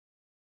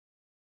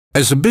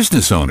As a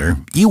business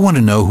owner, you want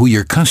to know who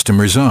your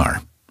customers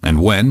are,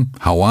 and when,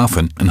 how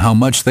often, and how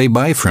much they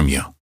buy from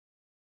you.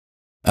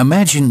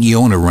 Imagine you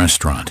own a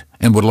restaurant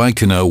and would like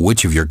to know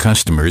which of your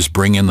customers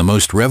bring in the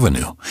most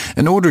revenue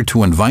in order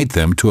to invite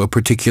them to a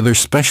particular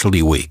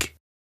specialty week.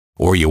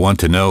 Or you want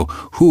to know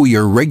who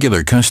your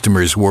regular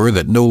customers were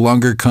that no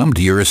longer come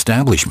to your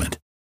establishment.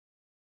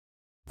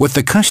 With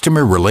the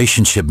Customer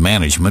Relationship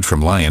Management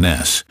from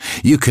Lyoness,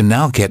 you can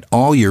now get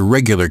all your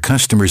regular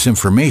customers'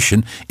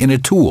 information in a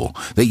tool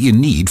that you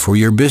need for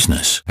your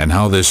business, and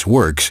how this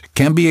works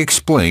can be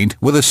explained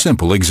with a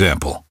simple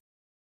example.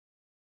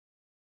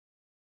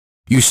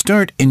 You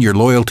start in your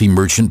Loyalty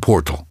Merchant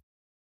portal.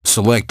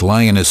 Select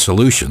Lyoness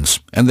Solutions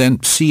and then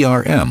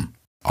CRM,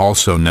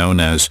 also known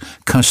as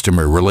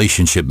Customer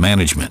Relationship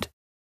Management.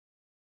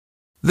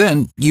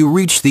 Then you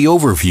reach the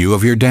overview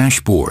of your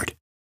dashboard.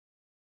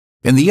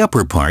 In the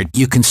upper part,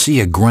 you can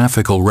see a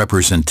graphical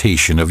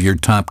representation of your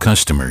top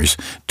customers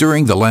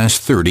during the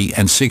last 30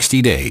 and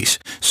 60 days,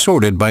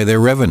 sorted by their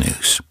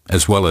revenues,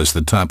 as well as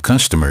the top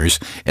customers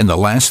in the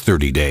last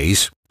 30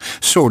 days,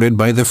 sorted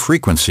by the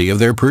frequency of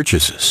their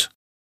purchases.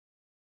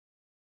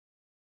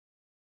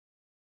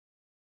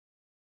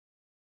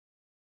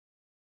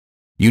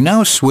 You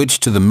now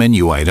switch to the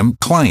menu item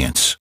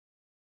Clients.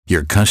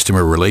 Your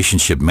Customer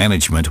Relationship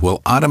Management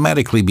will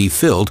automatically be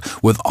filled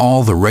with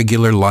all the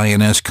regular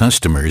Lyoness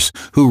customers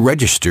who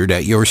registered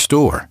at your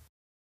store.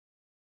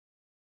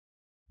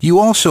 You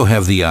also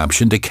have the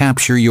option to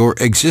capture your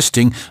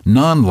existing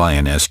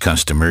non-Lyoness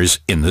customers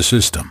in the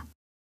system.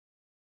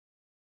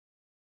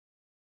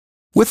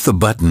 With the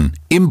button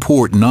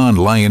Import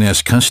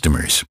Non-Lyoness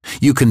Customers,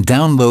 you can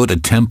download a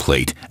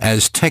template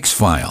as text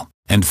file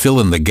and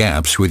fill in the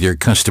gaps with your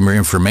customer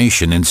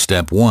information in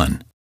Step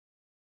 1.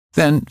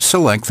 Then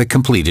select the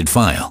completed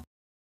file.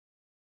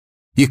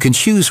 You can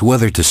choose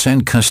whether to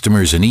send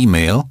customers an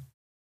email,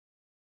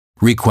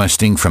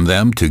 requesting from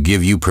them to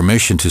give you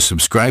permission to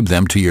subscribe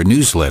them to your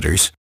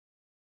newsletters,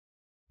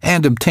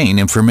 and obtain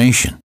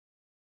information.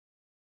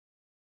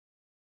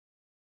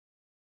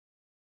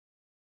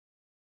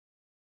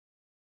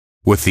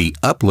 With the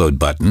Upload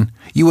button,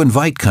 you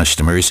invite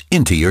customers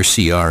into your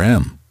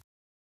CRM.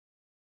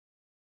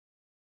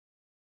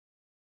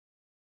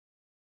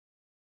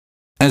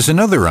 As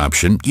another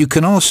option, you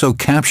can also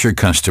capture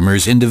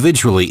customers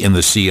individually in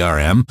the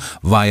CRM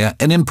via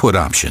an input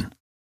option.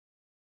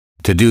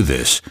 To do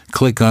this,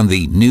 click on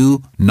the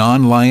New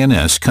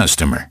Non-Lyoness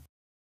Customer.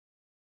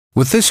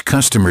 With this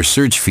customer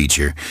search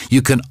feature,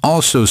 you can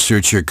also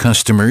search your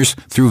customers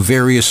through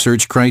various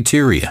search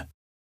criteria.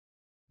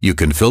 You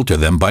can filter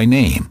them by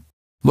name,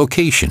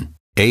 location,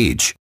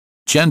 age,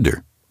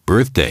 gender,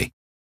 birthday,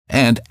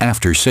 and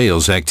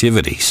after-sales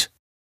activities.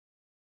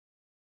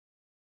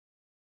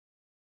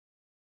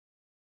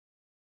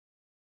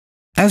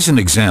 As an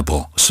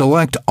example,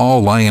 select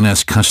all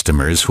Lyoness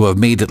customers who have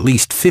made at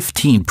least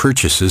 15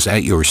 purchases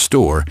at your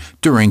store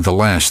during the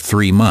last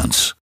 3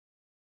 months.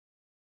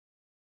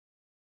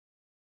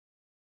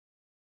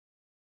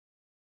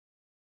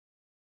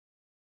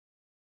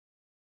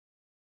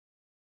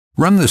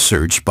 Run the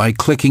search by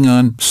clicking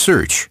on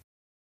Search,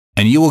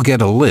 and you will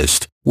get a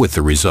list with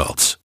the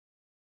results.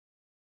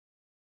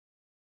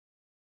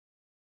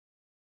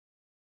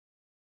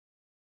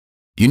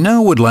 You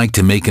now would like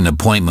to make an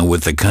appointment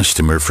with the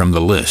customer from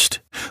the list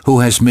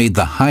who has made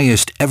the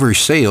highest ever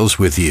sales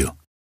with you.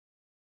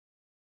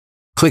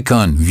 Click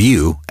on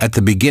View at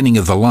the beginning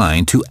of the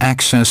line to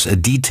access a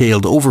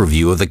detailed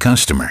overview of the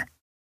customer.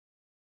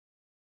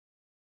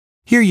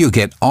 Here you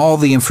get all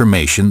the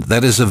information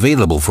that is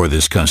available for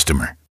this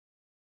customer: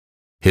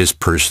 his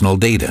personal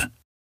data,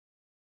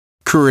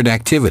 current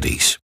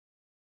activities,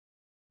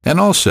 and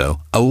also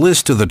a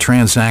list of the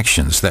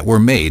transactions that were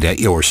made at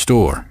your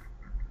store.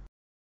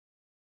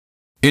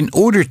 In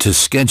order to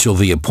schedule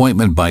the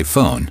appointment by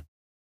phone,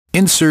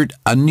 insert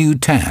a new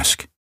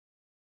task.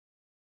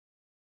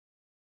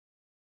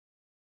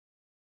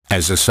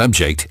 As a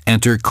subject,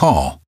 enter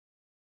Call.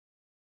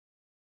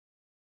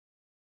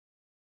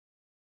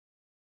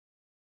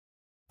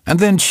 And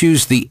then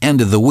choose the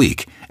end of the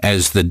week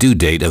as the due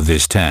date of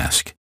this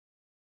task.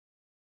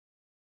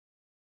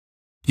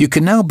 You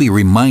can now be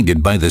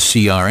reminded by the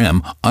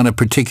CRM on a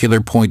particular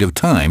point of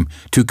time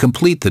to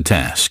complete the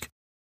task.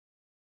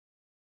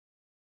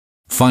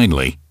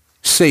 Finally,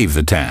 save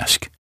the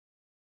task.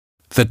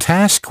 The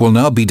task will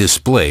now be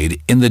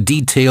displayed in the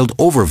detailed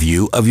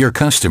overview of your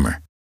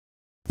customer.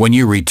 When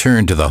you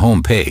return to the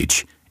home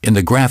page, in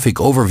the Graphic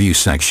Overview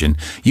section,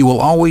 you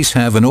will always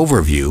have an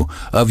overview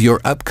of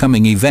your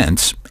upcoming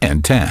events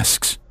and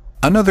tasks.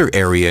 Another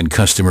area in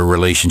Customer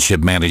Relationship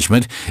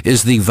Management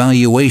is the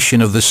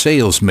valuation of the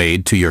sales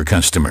made to your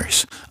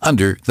customers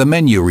under the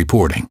Menu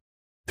Reporting.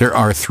 There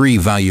are 3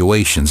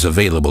 valuations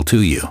available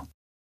to you.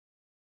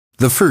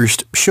 The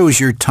first shows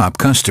your top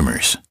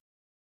customers.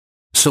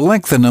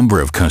 Select the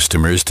number of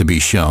customers to be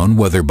shown,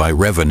 whether by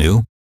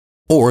revenue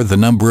or the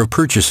number of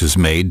purchases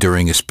made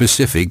during a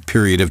specific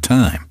period of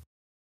time.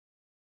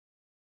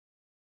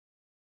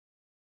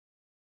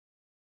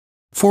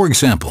 For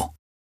example,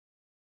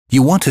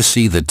 You want to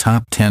see the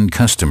top 10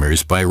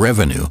 customers by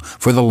revenue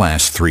for the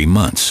last 3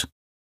 months.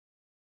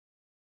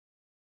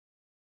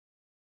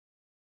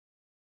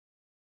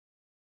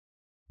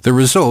 The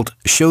result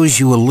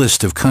shows you a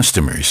list of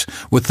customers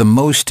with the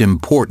most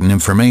important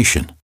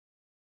information.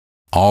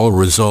 All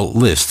result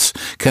lists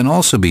can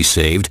also be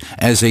saved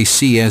as a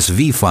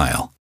CSV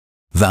file,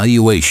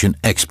 Valuation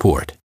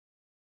Export.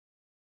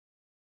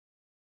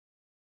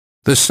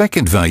 The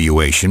second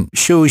valuation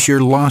shows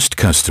your lost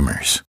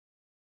customers.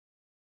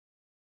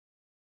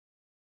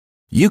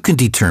 You can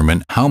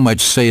determine how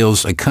much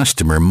sales a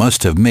customer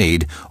must have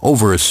made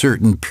over a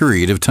certain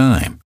period of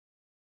time,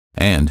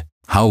 and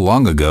how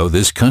long ago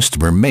this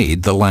customer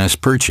made the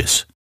last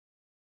purchase.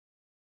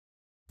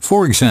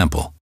 For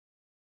example,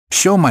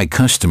 show my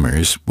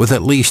customers with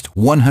at least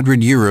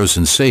 100 euros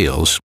in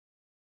sales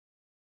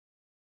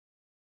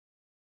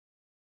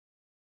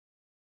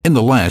in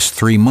the last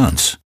 3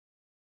 months,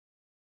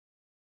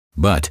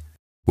 but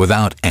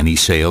without any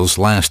sales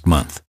last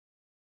month.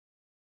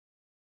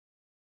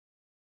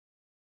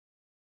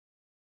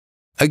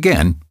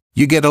 Again,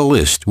 you get a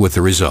list with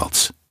the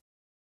results.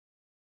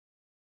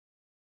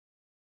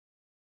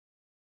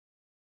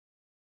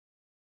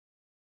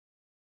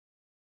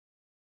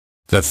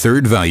 The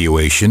third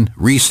valuation,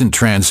 Recent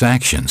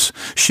Transactions,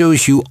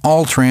 shows you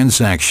all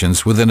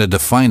transactions within a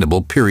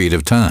definable period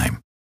of time.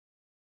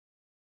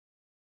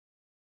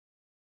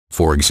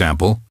 For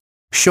example,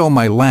 show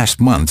my last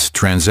month's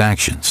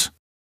transactions.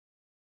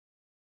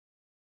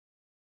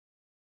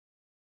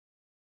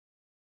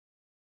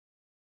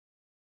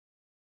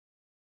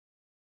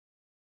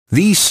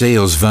 These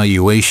sales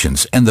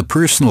valuations and the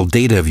personal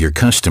data of your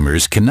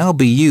customers can now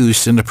be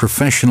used in a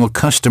professional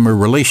customer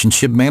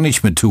relationship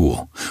management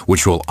tool,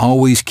 which will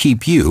always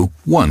keep you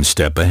one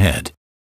step ahead.